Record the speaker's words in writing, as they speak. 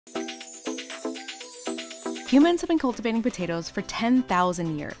Humans have been cultivating potatoes for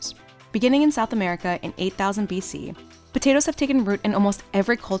 10,000 years. Beginning in South America in 8000 BC, potatoes have taken root in almost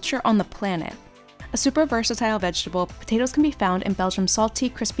every culture on the planet. A super versatile vegetable, potatoes can be found in Belgium's salty,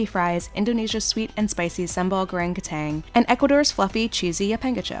 crispy fries, Indonesia's sweet and spicy sambal goreng katang, and Ecuador's fluffy, cheesy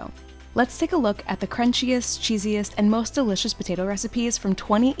yapengacho. Let's take a look at the crunchiest, cheesiest, and most delicious potato recipes from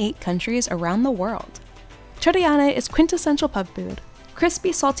 28 countries around the world. Chorrillana is quintessential pub food.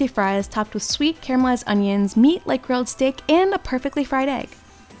 Crispy, salty fries topped with sweet, caramelized onions, meat like grilled steak, and a perfectly fried egg.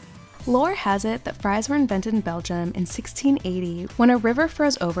 Lore has it that fries were invented in Belgium in 1680 when a river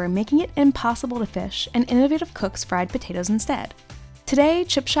froze over, making it impossible to fish, and innovative cooks fried potatoes instead. Today,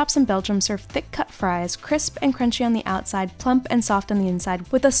 chip shops in Belgium serve thick-cut fries, crisp and crunchy on the outside, plump and soft on the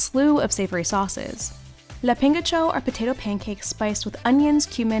inside, with a slew of savory sauces. Yapengacho are potato pancakes spiced with onions,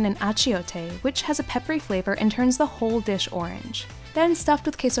 cumin, and achiote, which has a peppery flavor and turns the whole dish orange. Then stuffed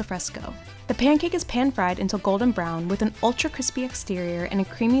with queso fresco. The pancake is pan-fried until golden brown with an ultra-crispy exterior and a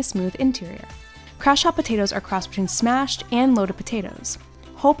creamy, smooth interior. Crash hot potatoes are crossed between smashed and loaded potatoes.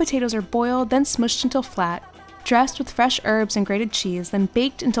 Whole potatoes are boiled, then smushed until flat, dressed with fresh herbs and grated cheese, then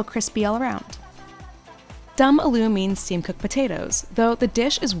baked until crispy all around. Dum aloo means steam-cooked potatoes, though the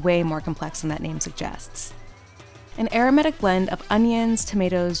dish is way more complex than that name suggests. An aromatic blend of onions,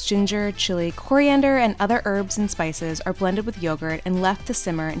 tomatoes, ginger, chili, coriander, and other herbs and spices are blended with yogurt and left to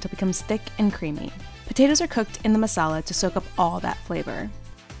simmer until it becomes thick and creamy. Potatoes are cooked in the masala to soak up all that flavor.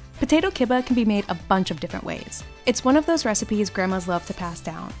 Potato kibbeh can be made a bunch of different ways. It's one of those recipes grandmas love to pass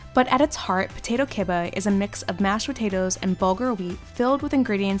down, but at its heart, potato kibbeh is a mix of mashed potatoes and bulgur wheat filled with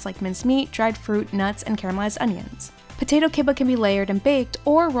ingredients like minced meat, dried fruit, nuts, and caramelized onions. Potato kibbeh can be layered and baked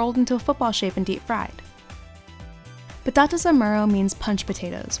or rolled into a football shape and deep fried. Patatas amaro means punch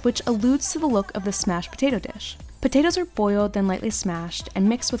potatoes, which alludes to the look of the smashed potato dish. Potatoes are boiled, then lightly smashed, and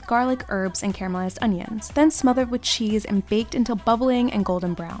mixed with garlic, herbs, and caramelized onions, then smothered with cheese and baked until bubbling and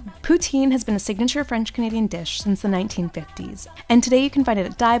golden brown. Poutine has been a signature French-Canadian dish since the 1950s, and today you can find it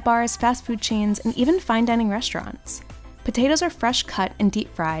at dive bars, fast food chains, and even fine dining restaurants. Potatoes are fresh cut and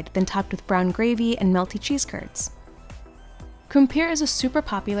deep fried, then topped with brown gravy and melty cheese curds. Kumpir is a super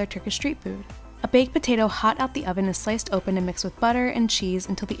popular Turkish street food. A baked potato hot out the oven is sliced open and mixed with butter and cheese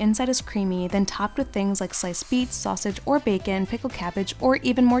until the inside is creamy, then topped with things like sliced beets, sausage or bacon, pickled cabbage, or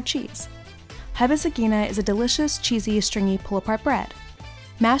even more cheese. Habesagina is a delicious, cheesy, stringy pull-apart bread.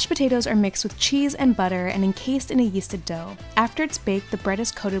 Mashed potatoes are mixed with cheese and butter and encased in a yeasted dough. After it's baked, the bread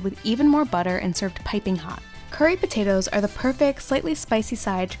is coated with even more butter and served piping hot. Curry potatoes are the perfect, slightly spicy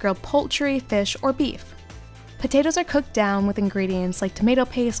side to grilled poultry, fish, or beef. Potatoes are cooked down with ingredients like tomato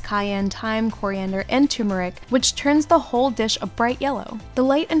paste, cayenne, thyme, coriander, and turmeric, which turns the whole dish a bright yellow. The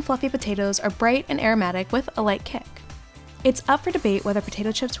light and fluffy potatoes are bright and aromatic with a light kick. It's up for debate whether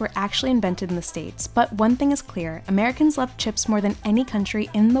potato chips were actually invented in the States, but one thing is clear: Americans love chips more than any country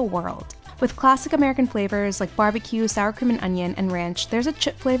in the world. With classic American flavors like barbecue, sour cream and onion, and ranch, there's a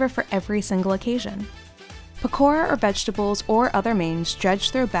chip flavor for every single occasion. Pakora are vegetables or other mains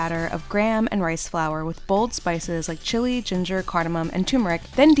dredged through a batter of gram and rice flour with bold spices like chili, ginger, cardamom, and turmeric,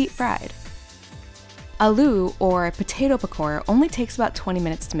 then deep fried. Aloo, or potato pakora, only takes about 20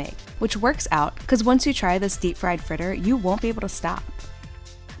 minutes to make, which works out because once you try this deep fried fritter, you won't be able to stop.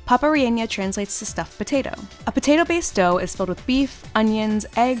 Papa rellena translates to stuffed potato. A potato-based dough is filled with beef, onions,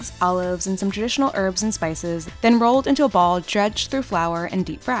 eggs, olives, and some traditional herbs and spices, then rolled into a ball dredged through flour and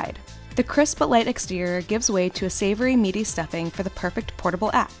deep fried. The crisp but light exterior gives way to a savory, meaty stuffing for the perfect portable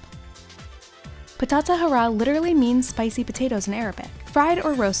app. Patata hara literally means spicy potatoes in Arabic. Fried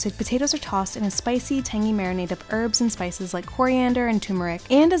or roasted, potatoes are tossed in a spicy, tangy marinade of herbs and spices like coriander and turmeric,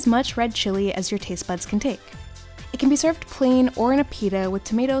 and as much red chili as your taste buds can take. It can be served plain or in a pita with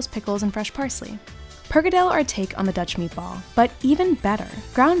tomatoes, pickles, and fresh parsley. Pergadel are a take on the Dutch meatball, but even better.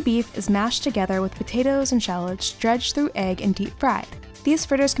 Ground beef is mashed together with potatoes and shallots dredged through egg and deep fried. These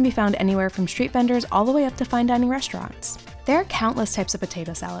fritters can be found anywhere from street vendors all the way up to fine dining restaurants. There are countless types of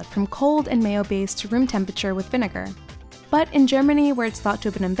potato salad, from cold and mayo-based to room temperature with vinegar. But in Germany, where it's thought to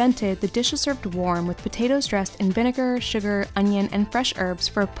have been invented, the dish is served warm with potatoes dressed in vinegar, sugar, onion, and fresh herbs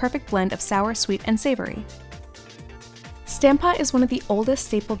for a perfect blend of sour, sweet, and savory. Stamppot is one of the oldest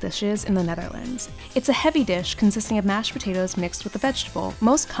staple dishes in the Netherlands. It's a heavy dish consisting of mashed potatoes mixed with a vegetable,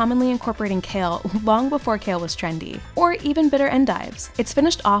 most commonly incorporating kale long before kale was trendy, or even bitter endives. It's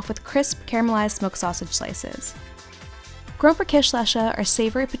finished off with crisp, caramelized smoked sausage slices. Groenperkislesje are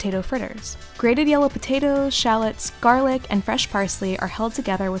savory potato fritters. Grated yellow potatoes, shallots, garlic, and fresh parsley are held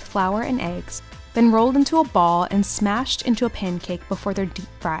together with flour and eggs, then rolled into a ball and smashed into a pancake before they're deep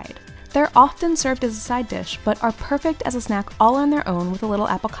fried. They're often served as a side dish, but are perfect as a snack all on their own with a little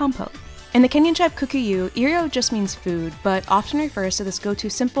apple compote. In the Kenyan tribe Kikuyu, irio just means food, but often refers to this go-to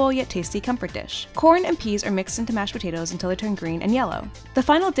simple yet tasty comfort dish. Corn and peas are mixed into mashed potatoes until they turn green and yellow. The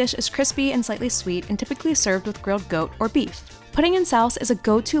final dish is crispy and slightly sweet and typically served with grilled goat or beef. Pudding and sauce is a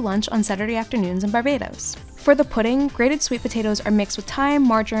go-to lunch on Saturday afternoons in Barbados. For the pudding, grated sweet potatoes are mixed with thyme,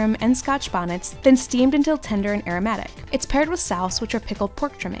 marjoram, and Scotch bonnets, then steamed until tender and aromatic. It's paired with souse, which are pickled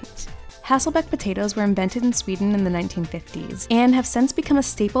pork trimmings. Hasselbeck potatoes were invented in Sweden in the 1950s and have since become a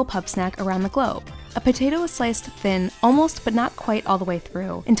staple pub snack around the globe. A potato is sliced thin, almost but not quite all the way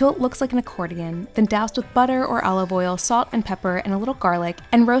through, until it looks like an accordion, then doused with butter or olive oil, salt and pepper, and a little garlic,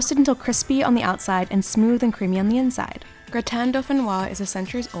 and roasted until crispy on the outside and smooth and creamy on the inside. Gratin dauphinois is a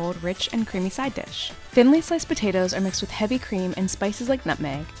centuries-old, rich and creamy side dish. Thinly sliced potatoes are mixed with heavy cream and spices like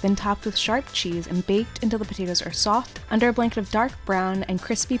nutmeg, then topped with sharp cheese and baked until the potatoes are soft under a blanket of dark brown and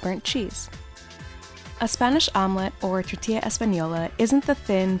crispy burnt cheese. A Spanish omelet, or tortilla española, isn't the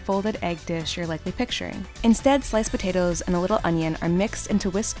thin, folded egg dish you're likely picturing. Instead, sliced potatoes and a little onion are mixed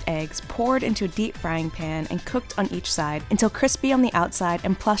into whisked eggs, poured into a deep frying pan, and cooked on each side until crispy on the outside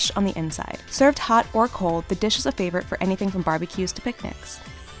and plush on the inside. Served hot or cold, the dish is a favorite for anything from barbecues to picnics.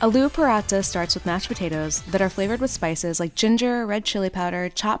 Aloo paratha starts with mashed potatoes that are flavored with spices like ginger, red chili powder,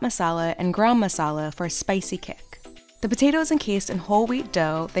 chaat masala, and garam masala for a spicy kick. The potato is encased in whole wheat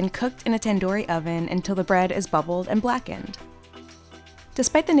dough, then cooked in a tandoori oven until the bread is bubbled and blackened.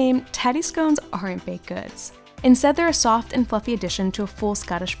 Despite the name, tatty scones aren't baked goods. Instead, they're a soft and fluffy addition to a full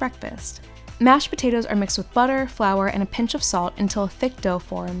Scottish breakfast. Mashed potatoes are mixed with butter, flour, and a pinch of salt until a thick dough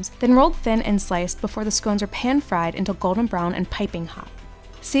forms, then rolled thin and sliced before the scones are pan-fried until golden brown and piping hot.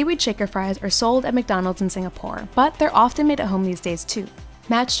 Seaweed shaker fries are sold at McDonald's in Singapore, but they're often made at home these days too.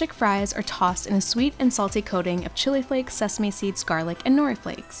 Matchstick fries are tossed in a sweet and salty coating of chili flakes, sesame seeds, garlic, and nori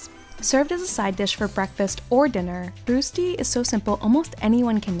flakes. Served as a side dish for breakfast or dinner, rosti is so simple almost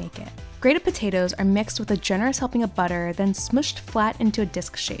anyone can make it. Grated potatoes are mixed with a generous helping of butter, then smushed flat into a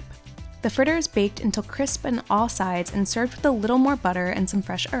disc shape. The fritter is baked until crisp on all sides and served with a little more butter and some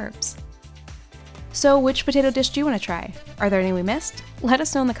fresh herbs. So which potato dish do you want to try? Are there any we missed? Let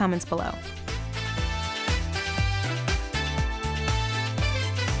us know in the comments below.